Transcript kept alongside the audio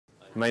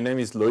My name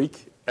is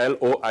Loic,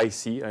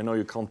 L-O-I-C. I know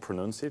you can't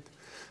pronounce it.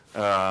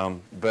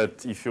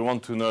 But if you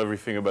want to know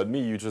everything about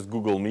me, you just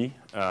Google me,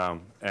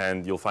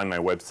 and you'll find my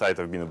website.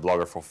 I've been a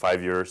blogger for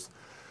 5 years.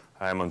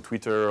 I'm on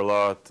Twitter a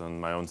lot, on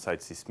my own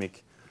site,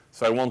 Sismic.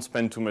 So I won't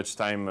spend too much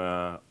time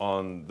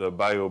on the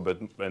bio,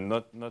 and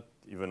not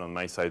even on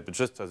my site, but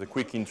just as a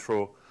quick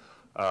intro.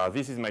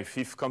 This is my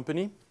 5th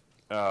company,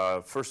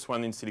 first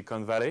one in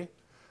Silicon Valley.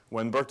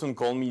 When Burton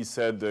called me, he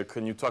said,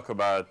 can you talk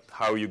about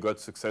how you got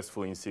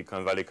successful in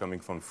Silicon Valley coming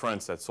from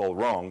France? That's all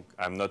wrong.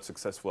 I'm not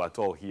successful at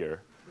all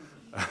here.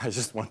 I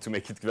just want to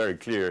make it very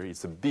clear.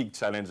 It's a big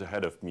challenge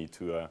ahead of me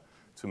to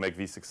make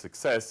this a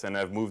success. And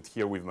I've moved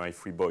here with my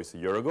 3 boys a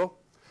year ago.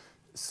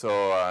 So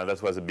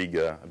that was a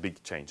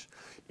big change.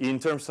 In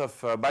terms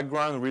of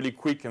background, really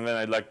quick, and then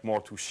I'd like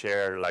more to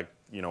share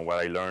what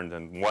I learned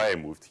and why I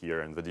moved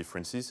here and the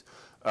differences.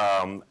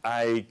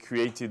 I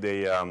created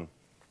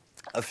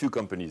a few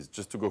companies,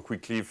 just to go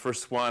quickly.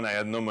 First one, I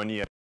had no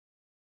money,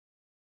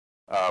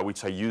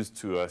 which I used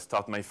to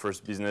start my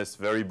first business.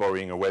 Very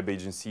boring, a web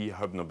agency. I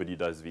hope nobody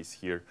does this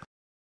here.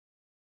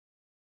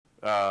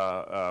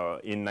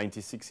 In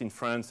 '96 in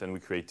France, and we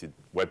created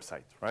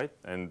website, right?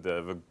 And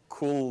the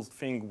cool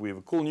thing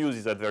with cool news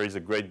is that there is a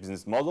great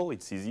business model.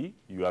 It's easy.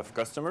 You have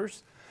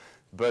customers,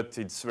 but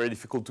it's very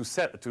difficult to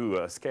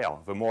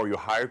scale. The more you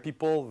hire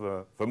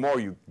people, the more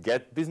you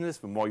get business,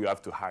 the more you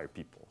have to hire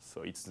people.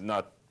 So it's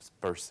not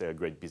per se a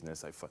great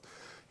business, I thought.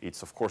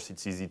 Of course,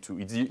 it's easier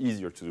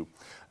to do.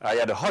 I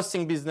had a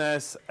hosting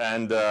business,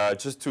 and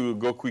just to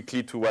go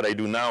quickly to what I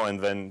do now and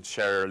then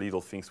share little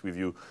things with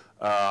you.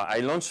 I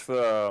launched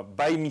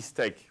by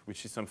mistake,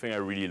 which is something I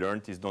really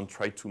learned, is don't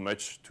try too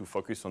much to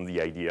focus on the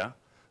idea.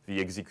 The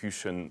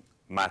execution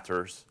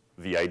matters.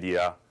 The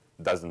idea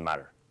doesn't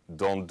matter.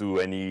 Don't do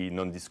any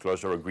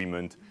non-disclosure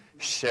agreement.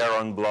 Share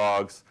on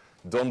blogs.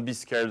 Don't be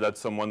scared that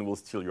someone will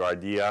steal your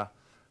idea.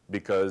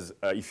 Because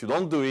if you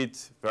don't do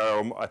it, there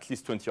are at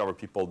least 20 other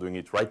people doing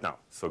it right now.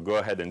 So go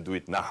ahead and do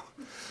it now,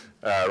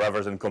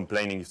 rather than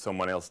complaining if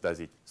someone else does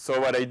it. So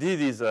what I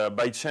did is,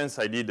 by chance,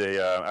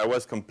 I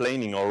was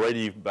complaining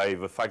already by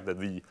the fact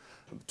that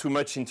too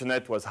much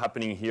internet was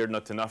happening here,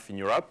 not enough in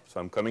Europe. So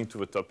I'm coming to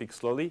the topic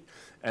slowly.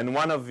 And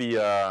one of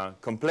the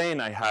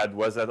complaints I had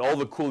was that all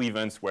the cool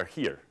events were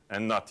here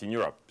and not in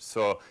Europe.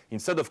 So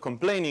instead of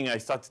complaining, I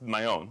started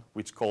my own,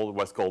 which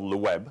was called Le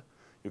Web.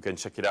 You can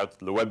check it out,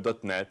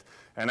 leweb.net.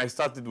 And I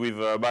started with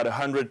about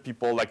 100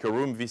 people, like a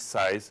room this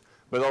size,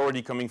 but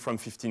already coming from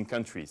 15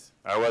 countries.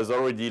 I was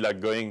already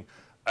going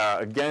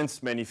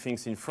against many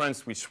things in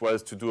France, which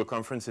was to do a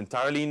conference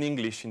entirely in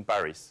English in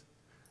Paris.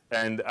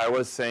 And I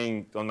was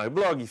saying on my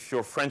blog, if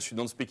you're French, you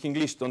don't speak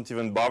English, don't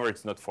even bother,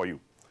 it's not for you,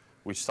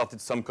 which started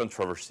some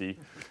controversy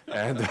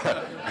and,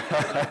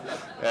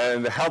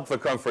 and helped the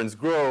conference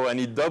grow. And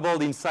it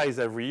doubled in size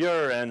every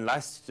year. And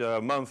last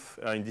month,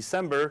 in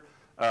December,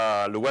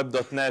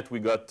 leweb.net, we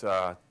got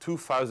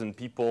 2,000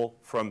 people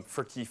from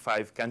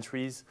 35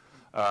 countries,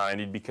 and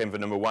it became the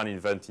 #1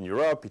 event in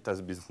Europe. It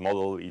has a business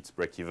model, it's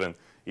break-even,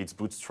 it's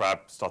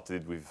bootstrapped,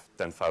 started with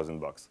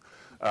 $10,000.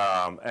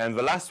 And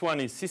the last one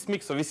is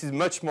Sismic, so this is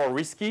much more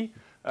risky.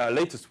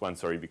 Latest one,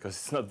 sorry, because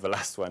it's not the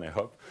last one, I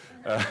hope.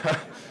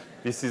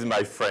 This is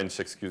my French,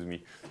 excuse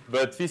me.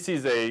 But this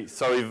is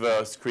sorry,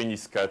 the screen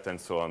is cut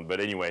and so on, but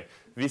anyway.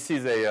 This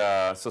is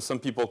so some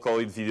people call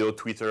it video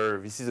Twitter.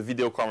 This is a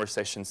video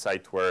conversation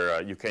site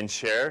where you can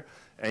share.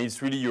 And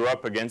it's really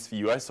Europe against the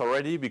US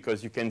already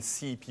because you can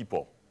see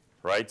people,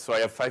 right? So I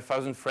have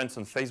 5,000 friends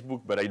on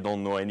Facebook, but I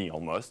don't know any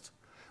almost.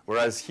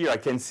 Whereas here I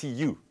can see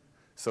you.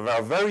 So there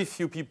are very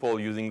few people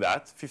using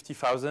that,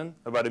 50,000,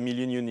 about 1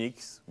 million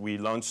uniques. We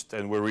launched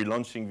and we're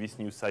relaunching this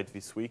new site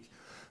this week.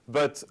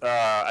 But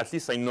at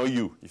least I know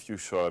you if you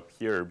show up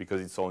here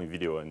because it's only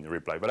video and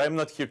reply. But I'm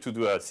not here to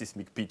do a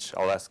Sismic pitch.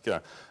 I'll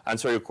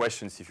answer your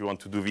questions if you want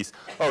to do this.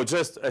 Oh,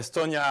 just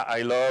Estonia,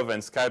 I love,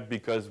 and Skype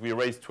because we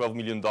raised $12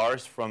 million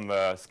from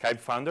Skype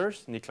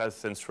founders,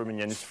 Niklas and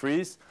Janus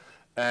Fries.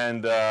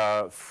 And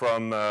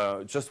from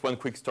just one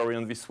quick story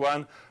on this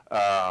one.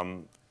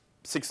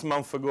 6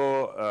 months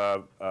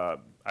ago,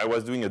 I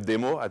was doing a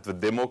demo at the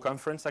demo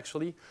conference,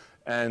 actually.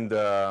 And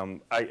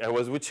I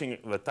was watching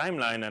the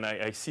timeline, and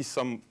I see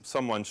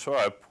someone show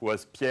up who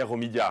was Pierre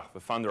Omidyar, the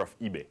founder of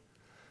eBay.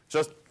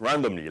 Just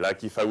randomly,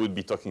 like if I would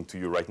be talking to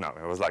you right now.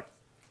 I was like,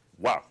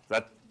 wow,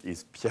 that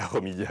is Pierre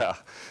Omidyar.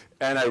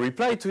 And I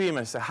replied to him,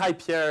 I said, hi,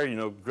 Pierre,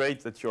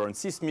 great that you're on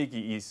Sismic.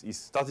 He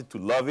started to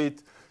love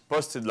it,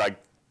 posted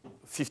like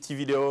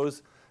 50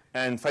 videos,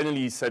 and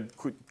finally he said,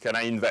 can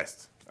I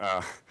invest?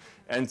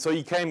 And so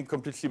he came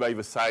completely by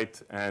the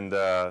site, and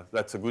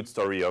that's a good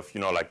story of,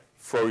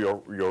 throw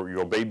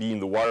your baby in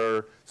the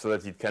water so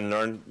that it can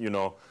learn,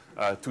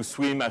 to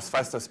swim as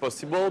fast as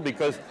possible,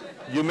 because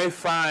you may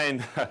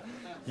find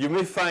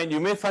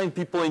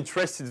people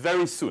interested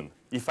very soon.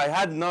 If I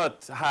had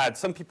not had,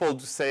 some people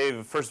say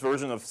the first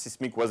version of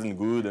Sismic wasn't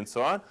good and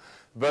so on,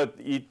 but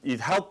it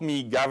helped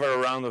me gather a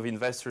round of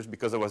investors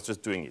because I was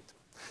just doing it.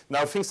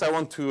 Now, things I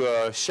want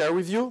to share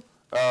with you,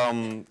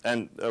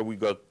 and we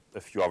got a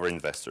few other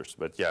investors,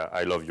 but yeah,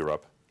 I love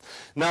Europe.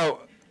 Now,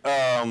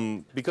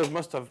 because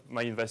most of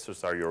my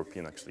investors are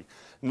European, actually.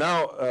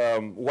 Now,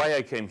 why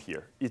I came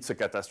here? It's a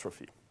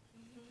catastrophe.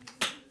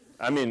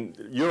 I mean,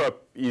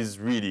 Europe is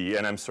really,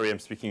 and I'm sorry I'm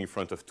speaking in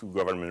front of two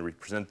government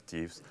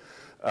representatives,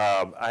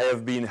 I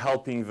have been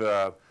helping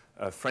the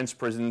French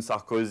President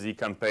Sarkozy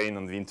campaign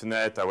on the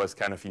internet. I was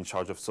kind of in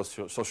charge of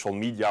social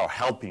media, or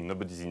helping.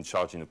 Nobody's in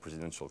charge in a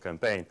presidential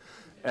campaign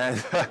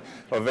and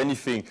of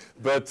anything.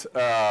 But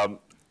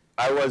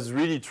I was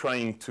really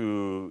trying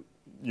to,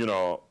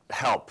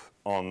 help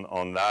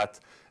on that.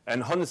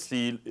 And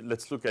honestly,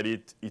 let's look at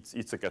it,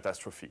 it's a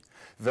catastrophe.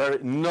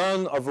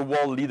 None of the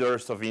world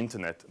leaders of the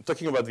internet, I'm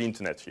talking about the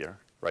internet here,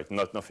 right?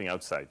 Nothing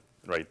outside,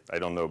 right? I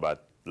don't know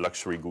about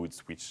luxury goods,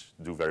 which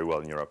do very well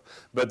in Europe.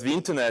 But the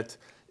internet,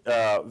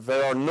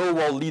 there are no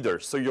world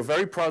leaders. So you're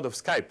very proud of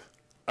Skype.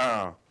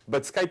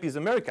 But Skype is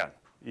American.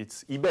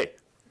 It's eBay.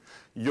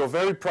 You're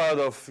very proud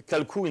of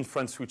Calcou in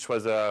France, which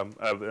was a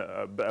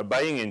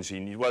buying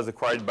engine. It was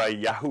acquired by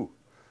Yahoo.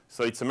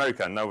 So it's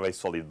American. Now they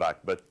sold it back,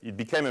 but it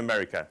became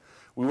American.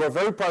 We were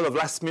very proud of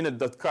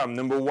lastminute.com,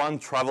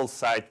 #1 travel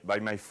site by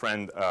my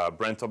friend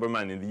Brent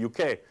Oberman in the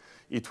UK.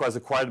 It was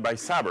acquired by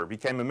Sabre,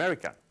 became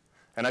American.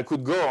 And I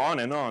could go on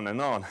and on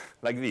and on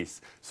like this.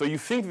 So you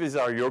think these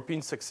are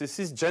European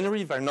successes.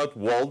 Generally, they're not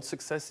world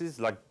successes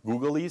like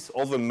Google is.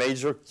 All the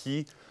major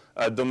key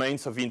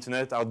domains of the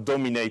internet are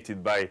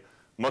dominated by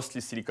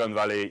mostly Silicon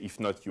Valley, if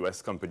not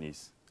US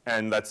companies.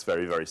 And that's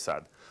very, very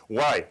sad.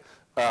 Why?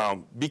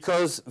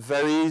 Because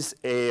there is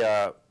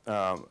a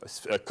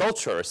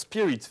culture, a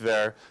spirit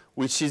there,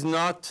 which is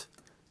not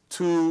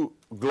too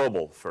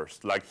global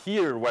first. Like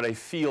here, what I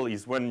feel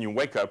is when you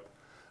wake up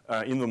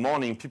in the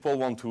morning, people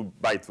want to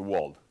bite the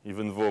world,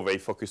 even though they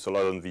focus a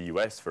lot on the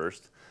US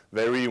first.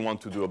 They really want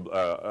to do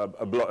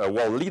a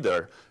world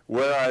leader.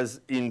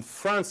 Whereas in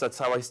France, that's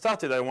how I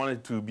started. I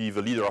wanted to be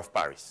the leader of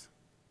Paris.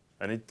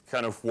 And it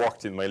kind of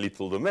worked in my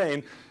little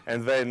domain.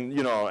 And then,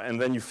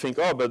 and then you think,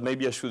 oh, but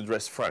maybe I should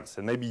address France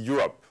and maybe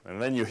Europe.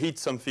 And then you hit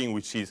something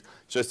which is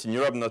just in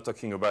Europe, not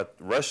talking about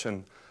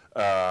Russian,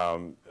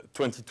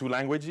 22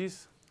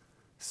 languages.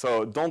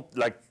 So don't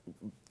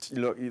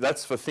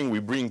that's the thing we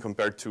bring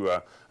compared to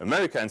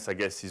Americans, I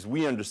guess, is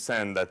we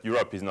understand that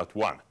Europe is not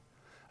one.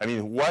 I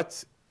mean,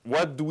 what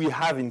do we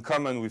have in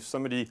common with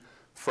somebody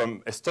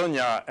from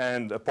Estonia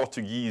and a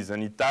Portuguese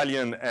and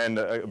Italian and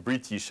a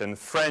British and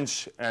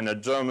French and a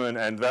German,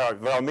 and there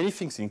are many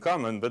things in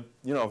common, but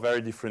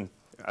very different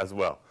as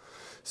well.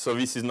 So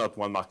this is not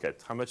one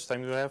market. How much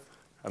time do I have?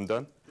 I'm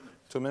done?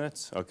 2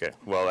 minutes? Okay.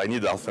 Well, I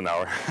need half an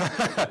hour.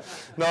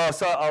 No,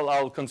 so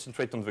I'll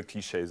concentrate on the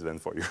cliches then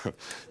for you.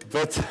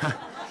 But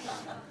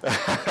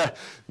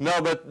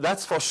no, but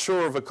that's for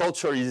sure. The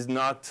culture is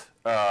not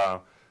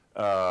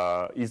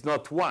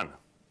one.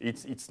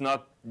 It's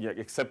not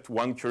except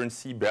one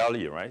currency,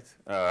 barely, right?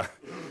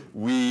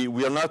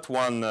 We are not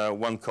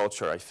one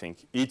culture, I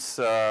think.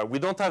 We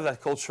don't have that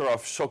culture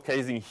of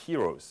showcasing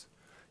heroes.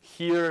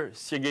 Here,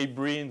 Sergey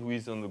Brin, who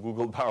is on the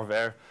Google bar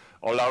there,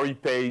 or Larry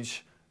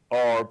Page,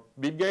 or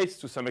Bill Gates,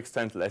 to some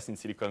extent, less in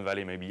Silicon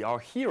Valley maybe, are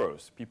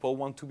heroes. People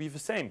want to be the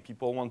same.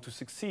 People want to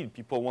succeed.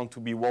 People want to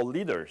be world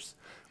leaders.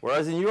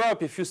 Whereas in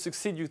Europe, if you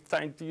succeed, you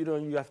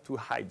you have to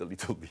hide a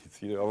little bit.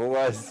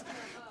 Otherwise,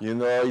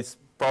 it's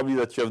probably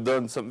that you have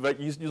done some, but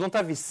you don't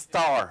have this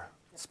star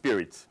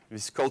spirit,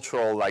 this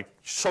cultural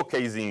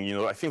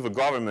showcasing. I think the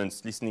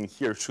governments listening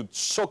here should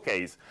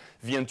showcase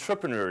the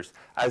entrepreneurs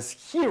as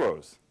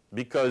heroes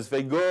because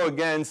they go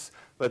against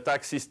the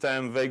tax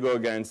system, they go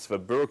against the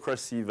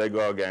bureaucracy, they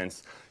go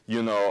against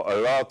a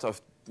lot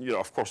of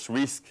of course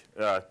risk,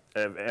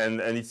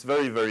 and it's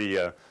very, very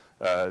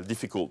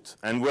difficult.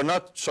 And we're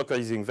not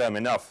showcasing them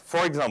enough.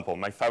 For example,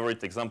 my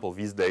favorite example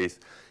these days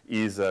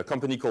is a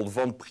company called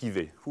Vente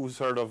Privée. Who's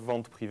heard of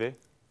Vente Privée?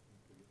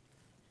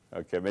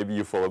 Okay, maybe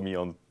you follow me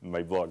on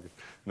my blog.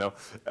 No,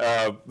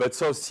 but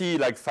so see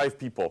 5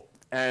 people.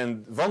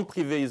 And Vente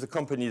Privée is a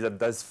company that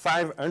does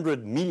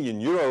 500 million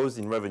euros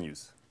in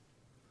revenues.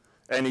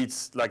 And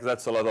it's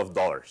that's a lot of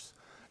dollars.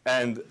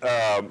 And,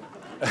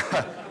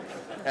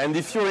 and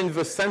if you're in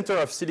the center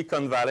of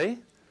Silicon Valley,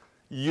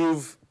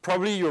 you're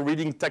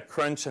reading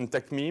TechCrunch and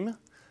TechMeme.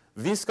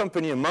 This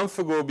company a month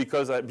ago,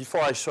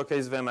 before I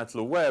showcased them at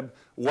the web,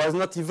 was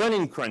not even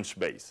in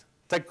Crunchbase.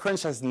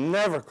 TechCrunch has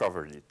never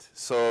covered it.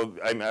 So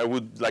I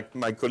would, like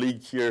my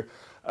colleague here,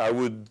 I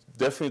would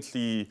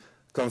definitely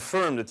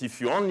confirm that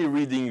if you're only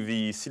reading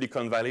the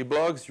Silicon Valley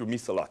blogs, you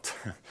miss a lot.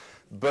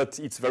 But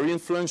it's very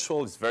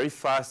influential, it's very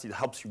fast, it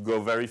helps you go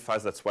very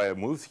fast, that's why I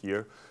moved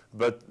here.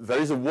 But there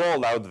is a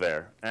world out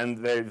there, and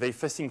they're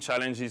facing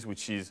challenges,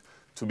 which is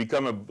to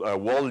become a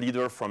world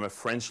leader from a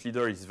French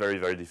leader is very,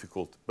 very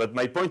difficult. But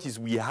my point is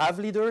we have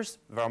leaders,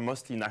 they are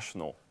mostly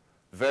national.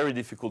 Very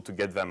difficult to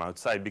get them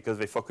outside because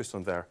they focus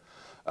on their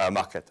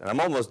market. And I'm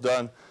almost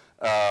done,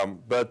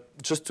 but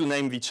just to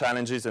name the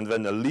challenges and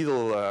then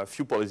a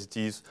few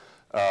positives.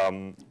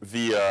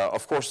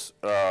 Of course,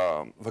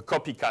 the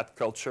copycat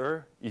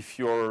culture, if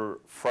you're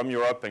from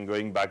Europe and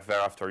going back there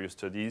after your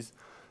studies,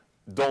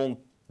 don't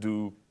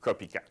do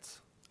copycats.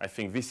 I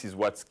think this is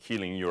what's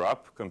killing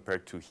Europe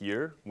compared to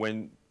here.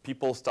 When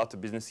people start a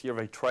business here,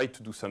 they try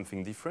to do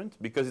something different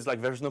because it's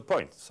like there's no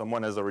point.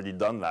 Someone has already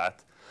done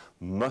that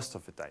most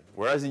of the time.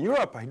 Whereas in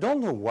Europe, I don't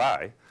know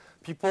why,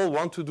 people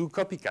want to do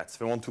copycats.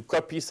 They want to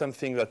copy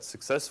something that's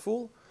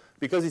successful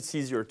because it's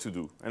easier to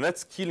do. And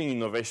that's killing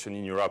innovation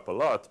in Europe a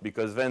lot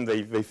because then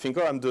they think,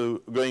 oh, I'm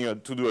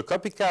going to do a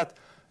copycat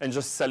and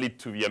just sell it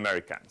to the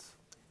Americans.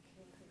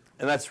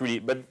 And that's really,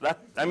 but that,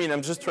 I mean,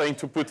 I'm just trying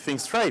to put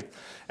things straight.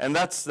 And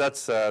that's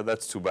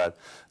too bad.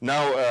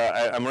 Now,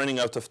 I'm running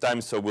out of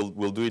time, so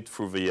we'll do it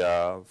through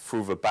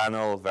the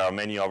panel. There are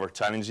many other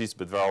challenges,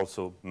 but there are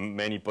also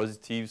many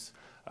positives.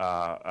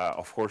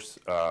 Of course,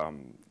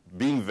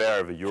 being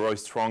there, the euro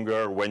is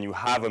stronger. When you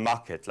have a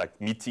market like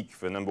Mythic,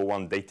 the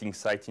 #1 dating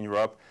site in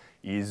Europe,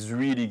 is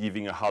really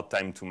giving a hard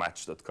time to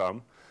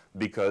Match.com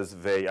because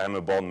I'm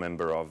a board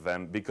member of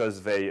them,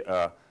 because they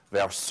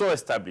are so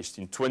established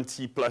in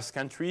 20 plus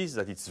countries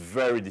that it's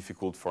very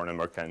difficult for an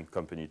American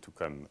company to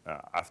come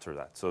after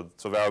that. So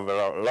there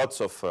are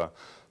lots of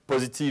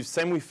positives.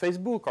 Same with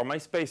Facebook or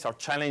MySpace are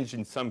challenged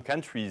in some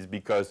countries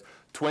because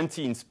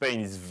 20 in Spain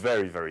is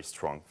very, very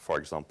strong, for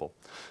example.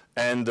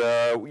 And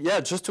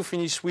yeah, just to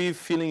finish with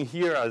feeling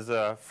here as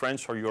a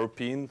French or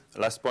European,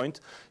 last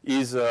point,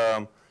 is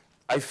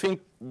I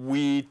think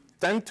we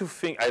tend to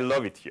think, I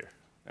love it here.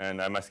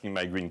 And I'm asking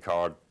my green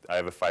card. I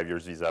have a 5-year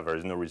visa. There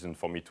is no reason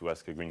for me to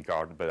ask a green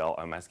card, but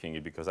I'm asking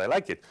it because I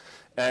like it.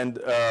 And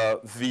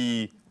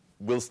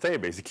will stay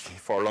basically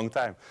for a long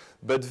time.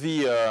 But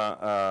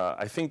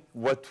I think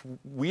what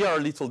we are a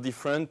little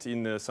different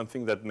in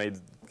something that made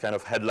kind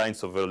of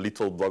headlines of a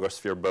little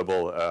blogosphere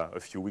bubble a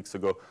few weeks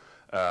ago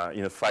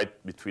in a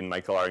fight between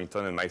Michael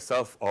Harrington and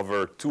myself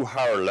over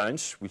 2-hour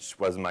lunch, which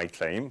was my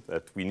claim,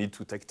 that we need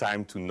to take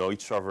time to know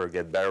each other,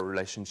 get better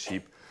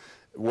relationship.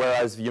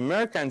 Whereas the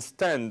Americans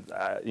tend,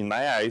 in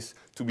my eyes,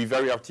 to be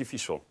very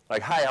artificial.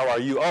 Like, hi, how are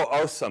you? Oh,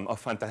 awesome. Oh,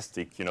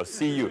 fantastic. You know,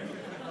 see you.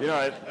 You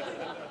know,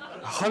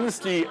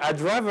 honestly,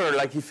 I'd rather,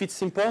 like, if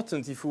it's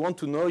important, if we want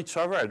to know each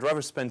other, I'd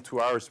rather spend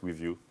 2 hours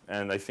with you.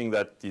 And I think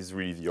that is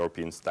really the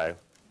European style.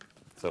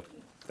 So,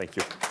 thank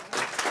you.